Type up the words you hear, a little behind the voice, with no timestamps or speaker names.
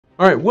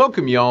All right,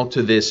 welcome y'all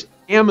to this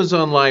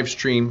Amazon live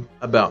stream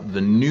about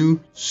the new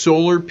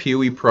solar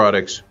PoE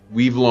products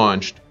we've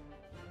launched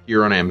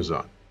here on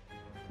Amazon.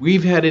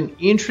 We've had an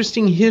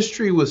interesting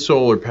history with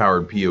solar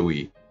powered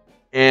PoE,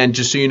 and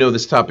just so you know,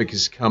 this topic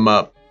has come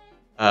up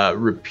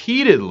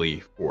repeatedly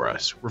for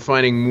us. We're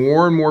finding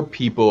more and more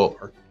people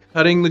are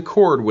cutting the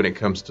cord when it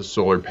comes to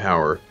solar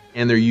power,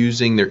 and they're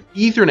using their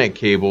Ethernet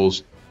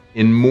cables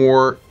in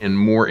more and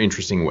more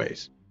interesting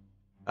ways.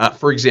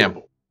 For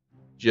example,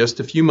 just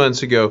a few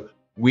months ago,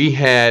 we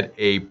had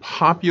a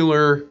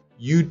popular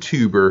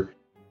YouTuber,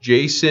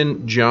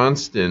 Jason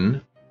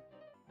Johnston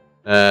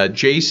from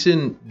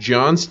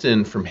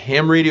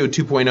Ham Radio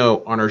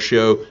 2.0 on our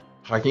show,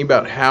 talking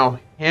about how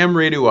ham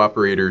radio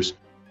operators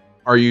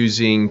are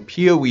using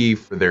PoE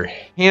for their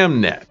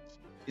ham net.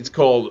 It's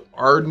called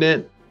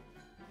ArdNet,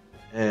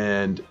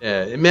 and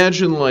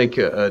imagine like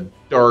a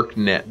dark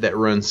net that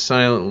runs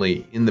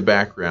silently in the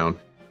background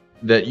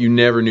that you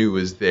never knew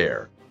was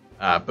there.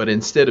 But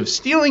instead of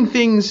stealing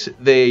things,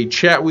 they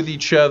chat with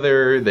each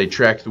other, they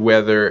track the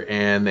weather,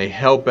 and they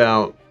help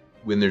out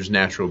when there's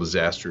natural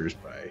disasters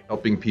by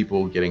helping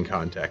people get in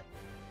contact.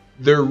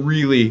 They're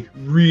really,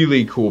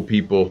 really cool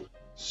people.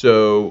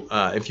 So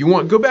if you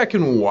want, go back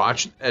and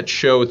watch that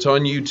show. It's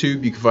on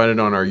YouTube. You can find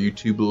it on our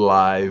YouTube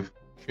Live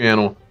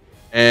channel,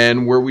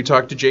 and where we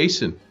talk to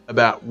Jason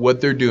about what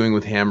they're doing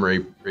with ham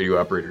radio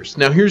operators.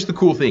 Now, here's the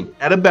cool thing.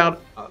 At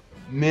about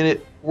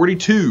minute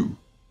 42,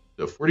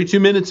 so 42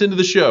 minutes into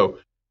the show,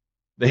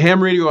 the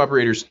ham radio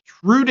operators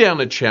threw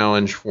down a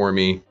challenge for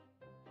me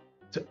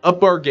to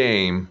up our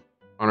game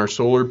on our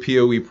solar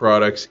PoE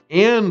products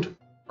and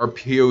our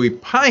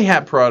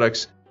POE-PiHat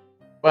products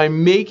by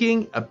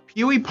making a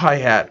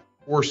POE-PiHat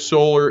for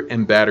solar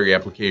and battery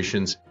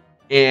applications.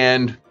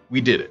 And we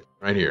did it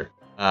right here.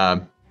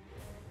 And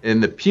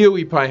the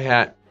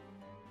POE-PiHat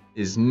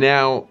is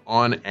now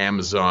on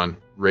Amazon,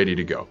 ready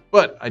to go.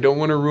 But I don't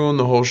want to ruin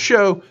the whole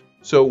show,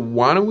 so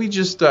why don't we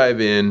just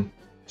dive in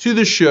to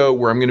the show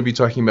where I'm going to be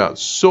talking about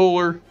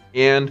solar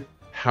and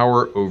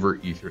power over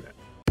Ethernet.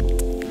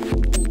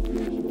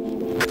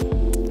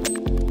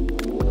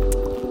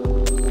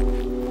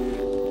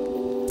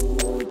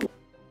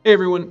 Hey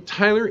everyone,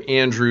 Tyler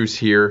Andrews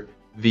here,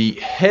 the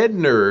head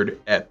nerd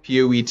at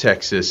PoE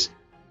Texas,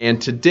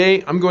 and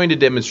today I'm going to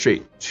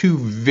demonstrate two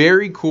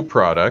very cool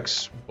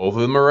products, both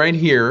of them are right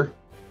here,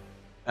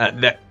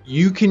 that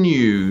you can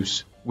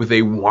use with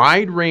a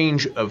wide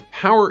range of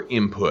power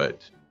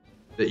input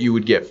that you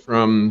would get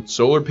from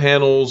solar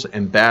panels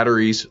and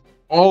batteries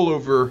all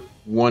over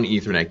one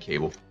Ethernet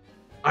cable.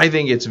 I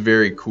think it's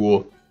very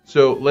cool.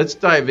 So let's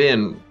dive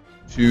in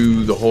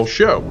to the whole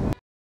show.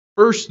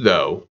 First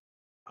though,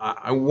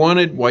 I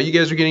wanted, while you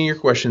guys are getting your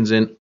questions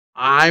in,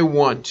 I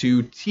want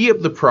to tee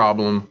up the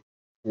problem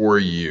for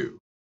you.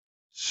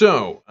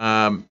 So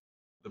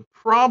the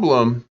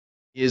problem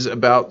is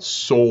about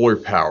solar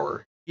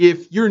power.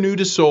 If you're new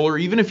to solar,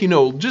 even if you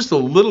know just a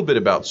little bit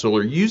about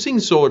solar, using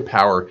solar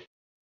power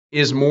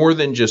is more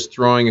than just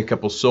throwing a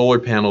couple solar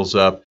panels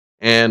up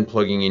and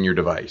plugging in your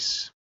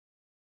device.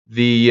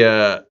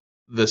 The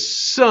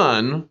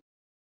sun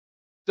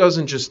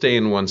doesn't just stay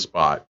in one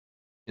spot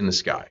in the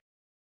sky.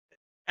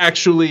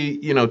 Actually,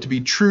 you know, to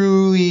be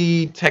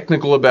truly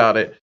technical about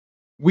it,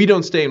 we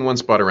don't stay in one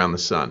spot around the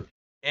sun.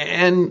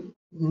 And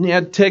yeah,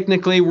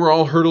 technically, we're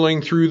all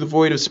hurtling through the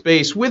void of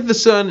space with the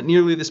sun at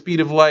nearly the speed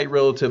of light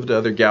relative to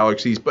other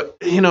galaxies. But,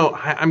 you know,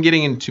 I'm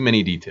getting into too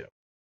many details.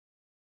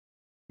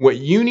 What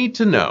you need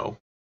to know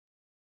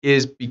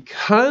is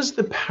because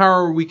the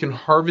power we can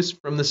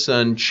harvest from the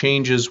sun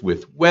changes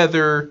with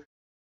weather,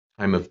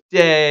 time of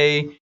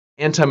day,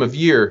 and time of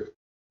year,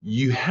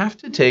 you have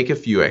to take a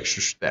few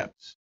extra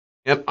steps.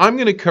 And I'm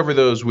going to cover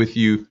those with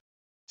you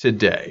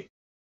today.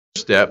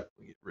 First step,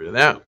 get rid of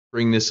that,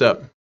 bring this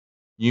up.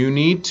 You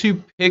need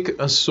to pick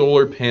a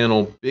solar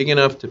panel big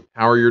enough to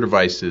power your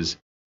devices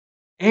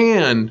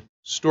and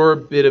store a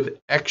bit of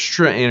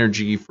extra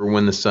energy for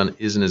when the sun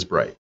isn't as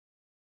bright.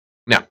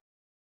 Now,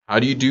 how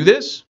do you do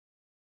this?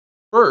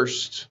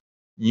 First,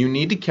 you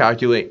need to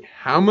calculate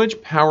how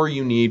much power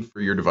you need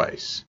for your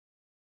device.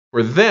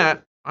 For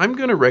that, I'm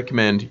going to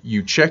recommend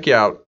you check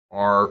out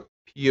our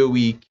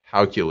PoE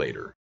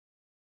calculator.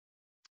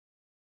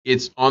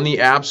 It's on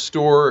the App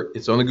Store,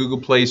 it's on the Google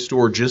Play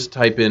Store. Just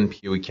type in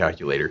PoE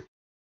calculator.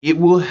 It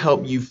will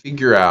help you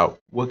figure out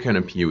what kind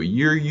of PoE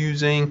you're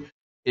using.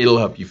 It'll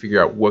help you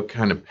figure out what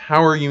kind of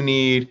power you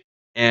need,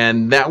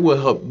 and that will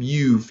help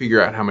you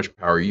figure out how much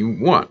power you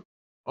want.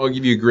 I'll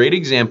give you a great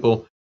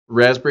example.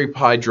 Raspberry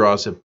Pi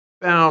draws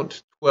about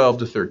 12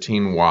 to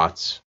 13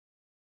 watts.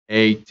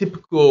 A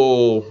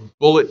typical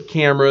bullet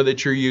camera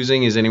that you're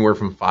using is anywhere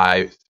from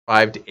 5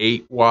 to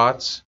 8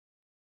 watts.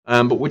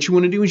 But what you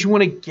want to do is you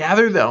want to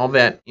gather all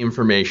that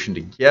information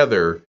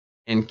together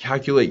and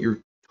calculate your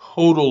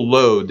total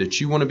load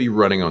that you want to be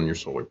running on your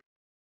solar.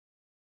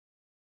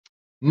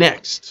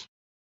 Next,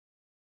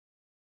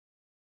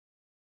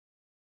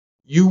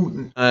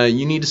 you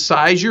need to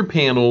size your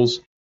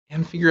panels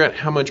and figure out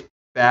how big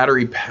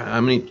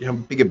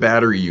a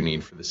battery you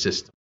need for the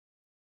system.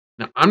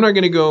 Now, I'm not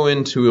going to go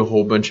into a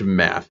whole bunch of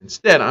math.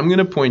 Instead, I'm going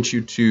to point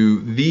you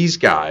to these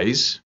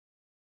guys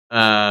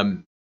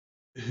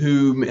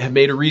who have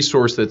made a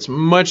resource that's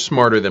much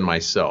smarter than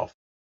myself.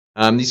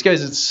 These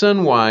guys at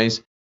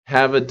Sunwise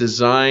have a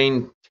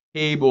design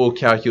table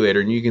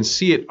calculator, and you can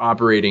see it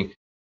operating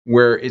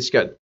where it's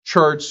got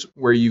charts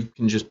where you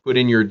can just put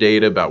in your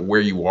data about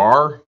where you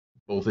are,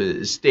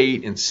 both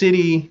state and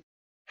city,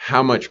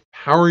 how much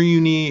power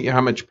you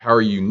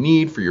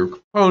need for your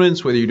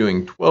components, whether you're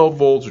doing 12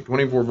 volts or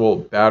 24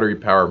 volt battery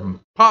power.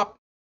 Pop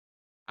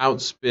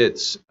out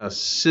spits a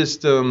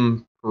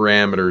system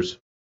parameters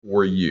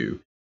for you.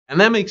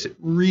 And that makes it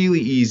really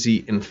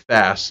easy and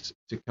fast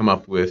to come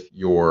up with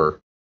your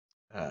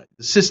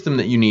the system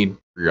that you need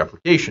for your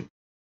application.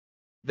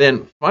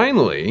 Then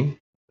finally,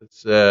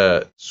 let's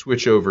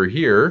switch over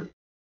here.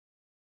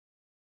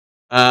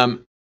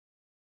 The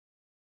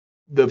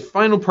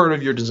final part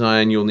of your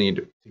design you'll need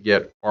to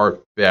get are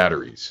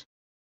batteries.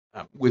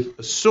 With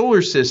a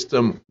solar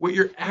system, what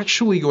you're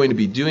actually going to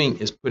be doing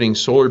is putting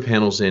solar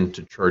panels in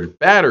to charge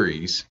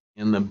batteries,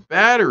 and the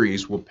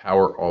batteries will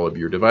power all of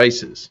your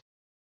devices.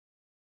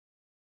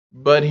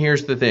 But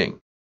here's the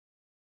thing.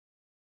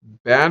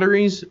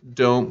 Batteries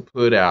don't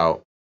put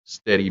out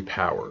steady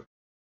power.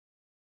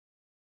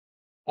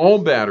 All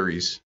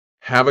batteries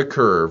have a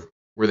curve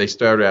where they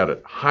start out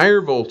at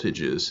higher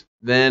voltages.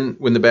 Then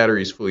when the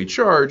battery is fully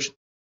charged,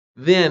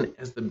 then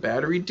as the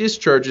battery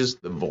discharges,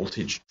 the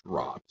voltage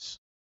drops.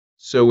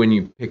 So when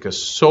you pick a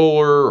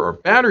solar or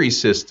battery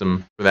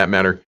system, for that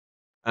matter,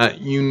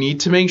 you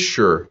need to make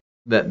sure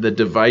that the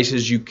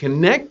devices you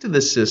connect to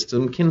the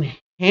system can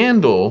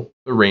handle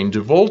the range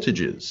of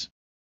voltages.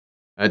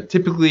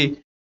 Typically,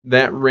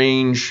 that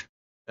range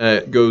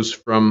goes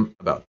from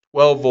about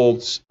 12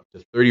 volts up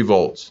to 30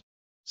 volts.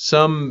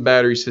 Some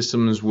battery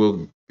systems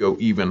will go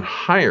even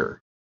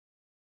higher.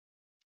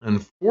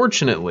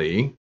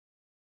 Unfortunately,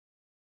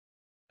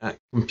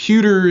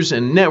 computers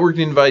and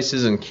networking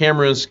devices and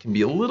cameras can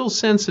be a little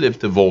sensitive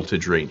to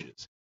voltage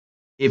ranges.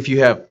 If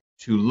you have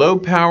too low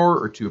power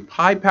or too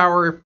high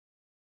power,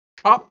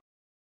 pop,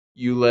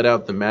 you let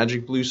out the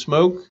magic blue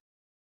smoke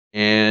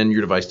and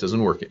your device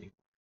doesn't work anymore.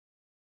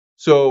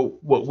 So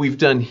what we've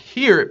done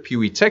here at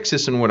POE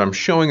Texas and what I'm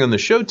showing on the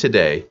show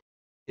today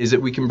is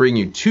that we can bring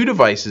you two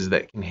devices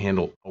that can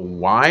handle a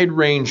wide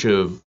range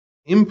of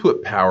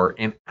input power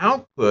and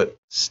output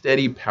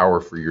steady power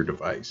for your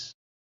device.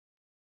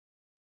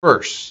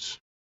 First,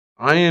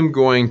 I am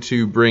going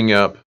to bring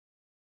up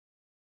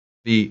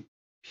the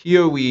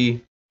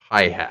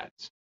POE-PiHat.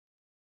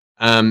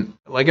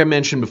 Like I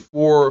mentioned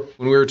before,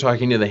 when we were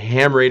talking to the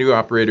ham radio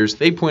operators,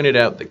 they pointed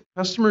out that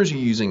customers are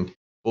using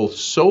both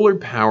solar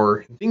power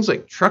and things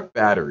like truck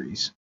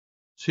batteries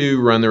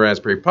to run their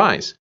Raspberry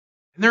Pis.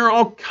 And there are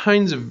all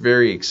kinds of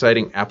very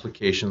exciting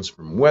applications,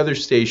 from weather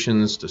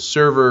stations to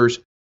servers,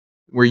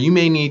 where you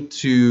may need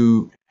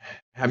to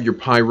have your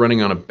Pi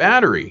running on a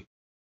battery.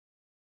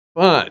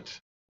 But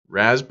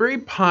Raspberry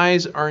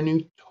Pis are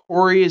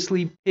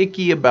notoriously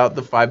picky about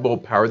the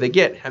 5-volt power they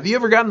get. Have you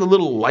ever gotten the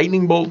little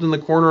lightning bolt in the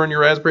corner on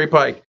your Raspberry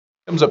Pi? It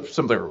comes up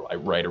something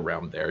right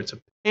around there. It's a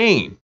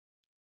pain.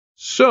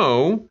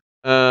 So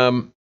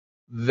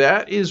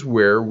that is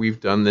where we've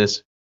done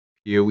this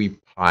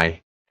POE-PiHat.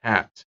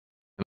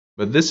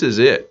 But this is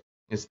it.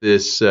 It's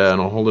this,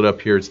 and I'll hold it up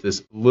here. It's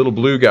this little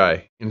blue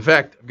guy. In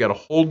fact, I've got a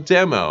whole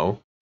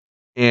demo,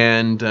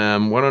 and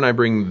why don't I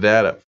bring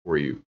that up for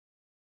you?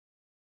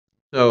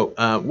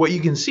 So what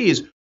you can see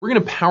is we're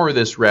going to power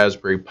this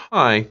Raspberry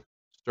Pi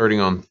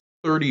starting on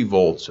 30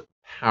 volts of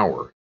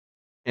power.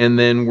 And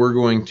then we're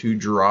going to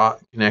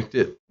connect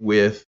it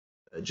with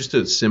just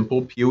a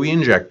simple POE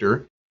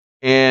injector.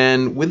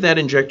 And with that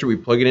injector, we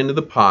plug it into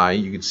the Pi.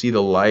 You can see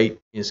the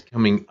light is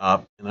coming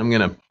up. And I'm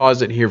going to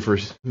pause it here for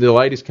the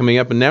light is coming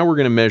up. And now we're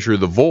going to measure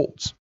the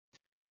volts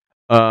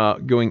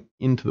going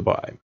into the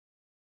Pi.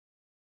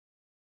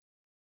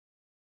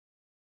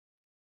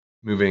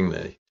 Moving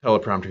the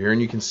teleprompter here,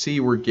 and you can see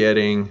we're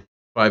getting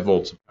 5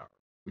 volts of power,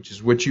 which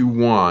is what you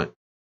want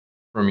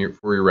for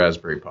your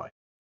Raspberry Pi.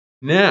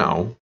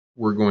 Now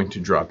we're going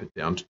to drop it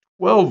down to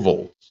 12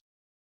 volts.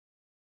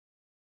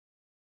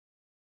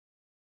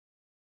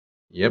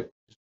 Yep,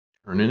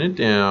 turning it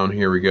down.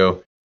 Here we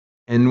go.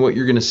 And what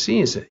you're going to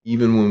see is that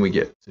even when we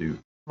get to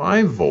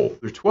 5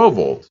 volts or 12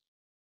 volts,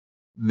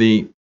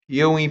 the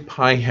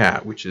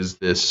POE-PiHat, which is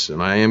this,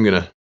 and I am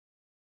going to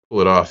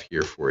pull it off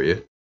here for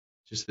you.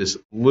 Just this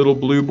little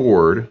blue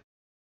board,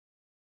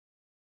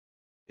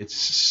 it's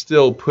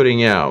still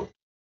putting out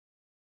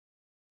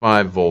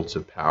 5 volts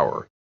of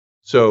power.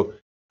 So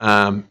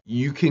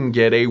you can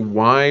get a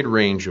wide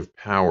range of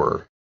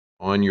power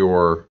on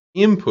your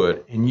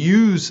input and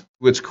use,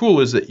 what's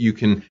cool is that you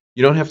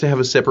don't have to have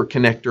a separate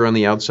connector on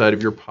the outside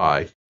of your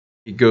Pi.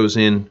 It goes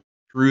in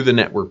through the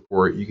network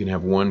port. You can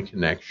have one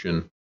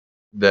connection.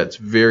 That's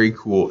very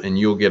cool, and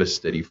you'll get a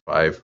steady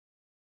 5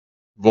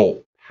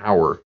 volt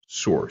power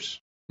source.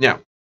 Now,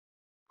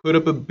 put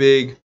up a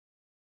big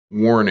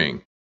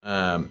warning.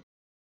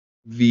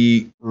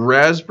 The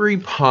Raspberry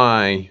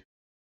Pi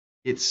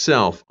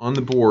itself on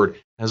the board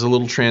has a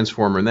little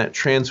transformer, and that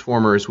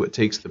transformer is what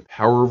takes the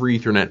power over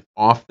Ethernet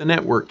off the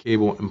network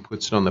cable and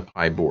puts it on the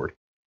Pi board.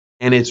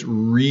 And it's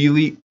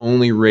really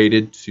only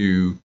rated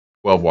to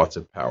 12 watts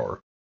of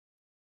power.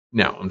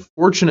 Now,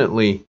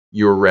 unfortunately,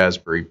 your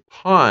Raspberry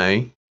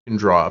Pi can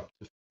draw up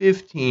to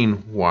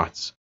 15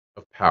 watts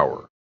of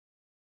power.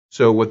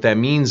 So what that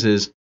means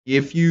is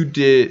if you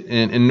did,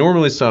 and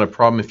normally it's not a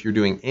problem if you're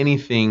doing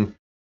anything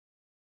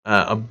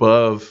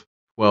above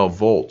 12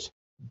 volts,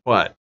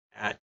 but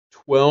at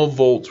 12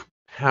 volts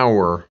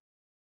power,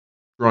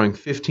 drawing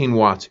 15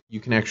 watts, you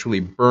can actually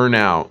burn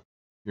out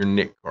your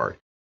NIC card.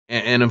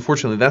 And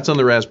unfortunately, that's on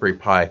the Raspberry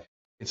Pi.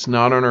 It's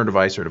not on our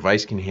device. Our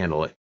device can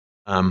handle it.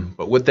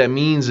 But what that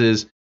means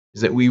is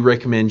that we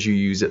recommend you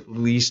use at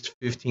least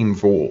 15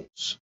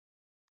 volts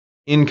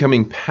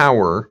incoming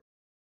power,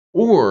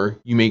 or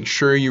you make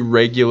sure you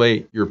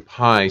regulate your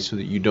Pi so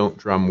that you don't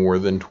draw more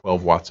than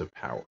 12 watts of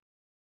power.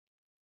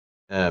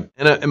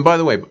 And by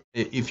the way,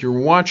 if you're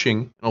watching,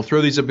 and I'll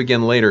throw these up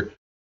again later,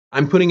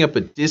 I'm putting up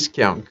a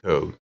discount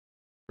code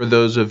for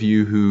those of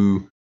you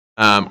who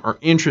are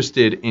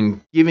interested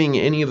in giving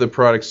any of the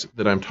products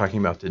that I'm talking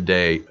about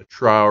today a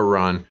trial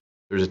run.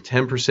 There's a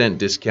 10%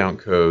 discount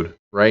code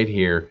right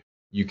here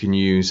you can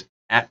use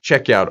at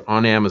checkout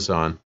on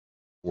Amazon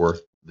for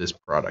this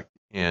product.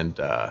 And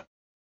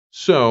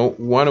so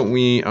why don't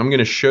we, I'm going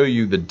to show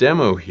you the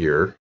demo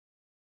here.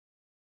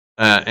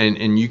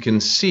 And you can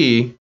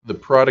see the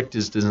product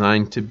is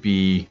designed to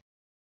be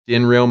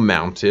DIN rail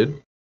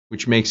mounted,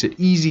 which makes it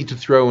easy to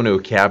throw into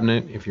a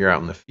cabinet if you're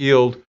out in the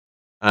field,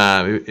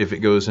 if it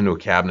goes into a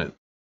cabinet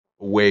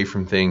away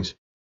from things.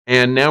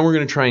 And now we're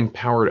going to try and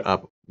power it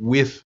up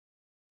with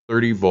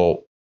 30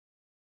 volt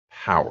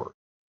power.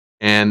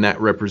 And that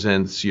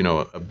represents, you know,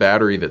 a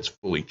battery that's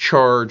fully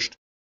charged,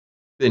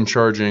 been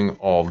charging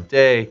all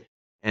day,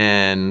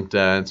 and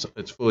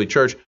it's fully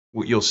charged.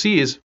 What you'll see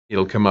is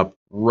it'll come up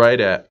right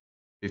at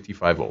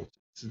 55 volts.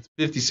 It's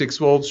 56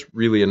 volts,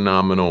 really a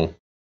nominal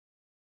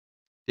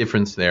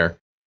difference there.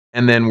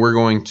 And then we're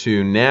going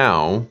to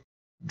now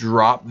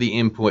drop the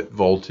input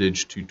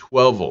voltage to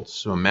 12 volts.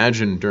 So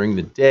imagine during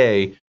the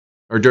day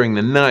or during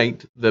the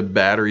night, the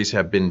batteries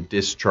have been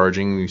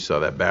discharging. You saw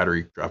that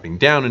battery dropping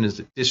down, and as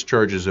it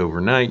discharges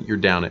overnight, you're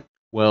down at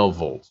 12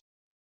 volts.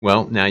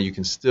 Well, now you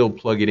can still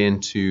plug it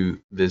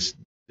into this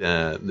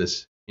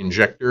this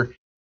injector,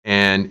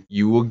 and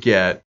you will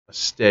get a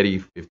steady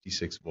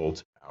 56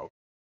 volts out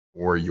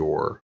for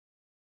your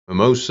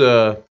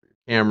Mimosa, your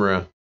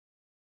camera,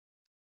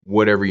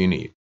 whatever you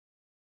need.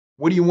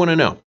 What do you want to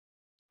know?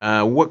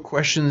 What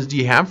questions do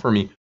you have for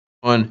me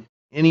on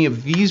any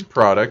of these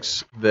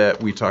products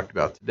that we talked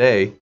about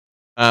today?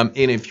 And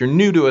if you're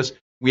new to us,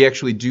 we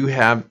actually do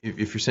have,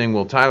 if you're saying,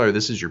 well, Tyler,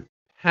 this is your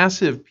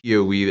passive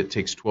PoE that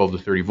takes 12 to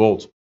 30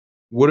 volts.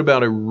 What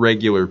about a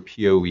regular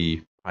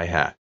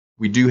POE-PiHat?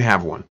 We do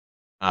have one.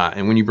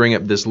 And when you bring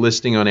up this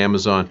listing on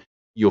Amazon,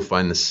 you'll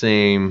find the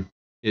same,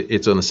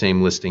 it's on the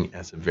same listing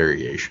as a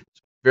variation.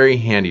 So very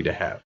handy to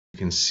have. You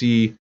can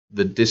see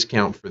the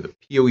discount for the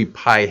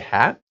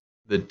POE-PiHat,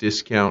 the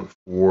discount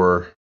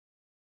for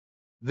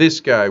this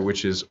guy,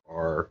 which is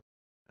our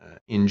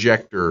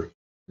injector.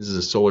 This is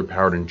a solar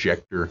powered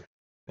injector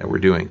that we're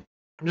doing.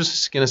 I'm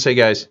just going to say,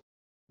 guys,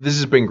 this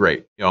has been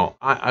great. You know,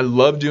 I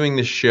love doing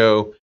this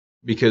show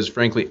because,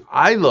 frankly,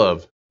 I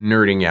love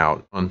nerding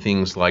out on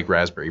things like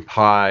Raspberry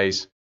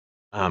Pis,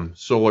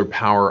 solar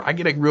power. I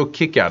get a real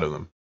kick out of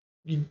them.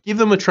 You give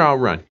them a trial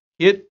run.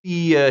 Hit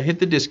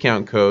the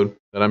discount code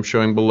that I'm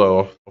showing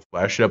below. I'll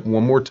flash it up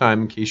one more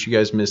time in case you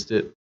guys missed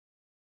it.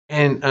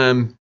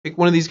 And pick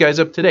one of these guys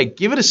up today.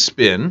 Give it a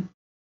spin.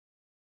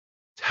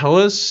 Tell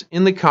us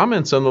in the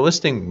comments on the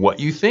listing what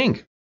you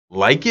think.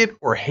 Like it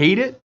or hate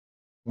it?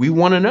 We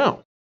want to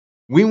know.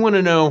 We want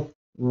to know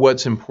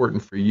what's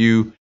important for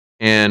you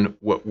and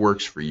what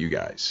works for you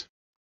guys.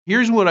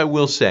 Here's what I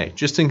will say,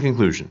 just in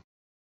conclusion.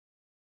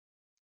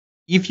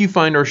 If you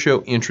find our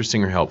show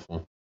interesting or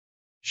helpful,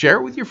 share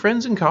it with your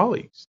friends and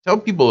colleagues. Tell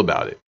people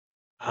about it.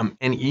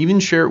 And even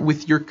share it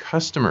with your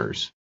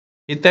customers.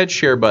 Hit that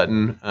share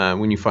button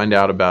when you find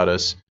out about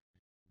us.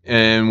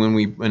 And when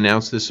we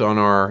announce this on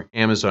our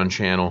Amazon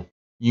channel,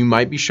 you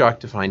might be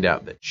shocked to find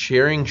out that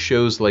sharing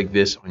shows like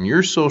this on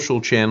your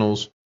social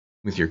channels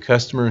with your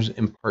customers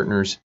and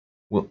partners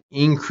will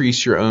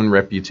increase your own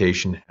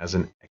reputation as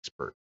an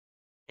expert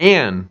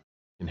and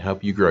can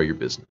help you grow your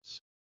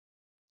business.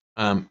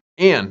 And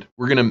I'm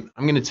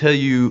going to tell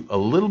you a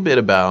little bit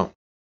about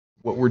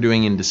what we're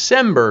doing in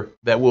December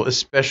that will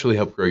especially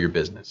help grow your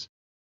business.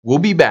 We'll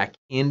be back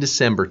in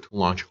December to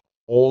launch a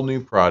whole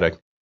new product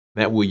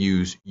that will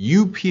use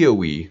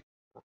UPoE,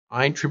 or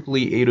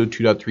IEEE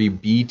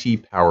 802.3 BT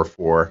Power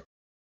for,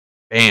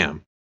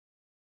 bam,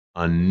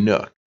 a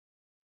NUC.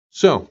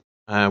 So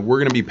we're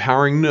going to be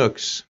powering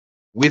NUCs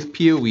with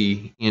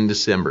PoE in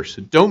December.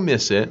 So don't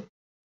miss it.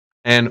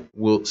 And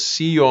we'll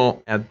see you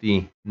all at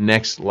the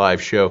next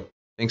live show.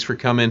 Thanks for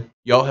coming.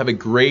 Y'all have a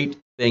great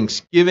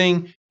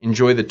Thanksgiving.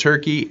 Enjoy the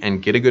turkey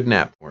and get a good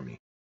nap for me.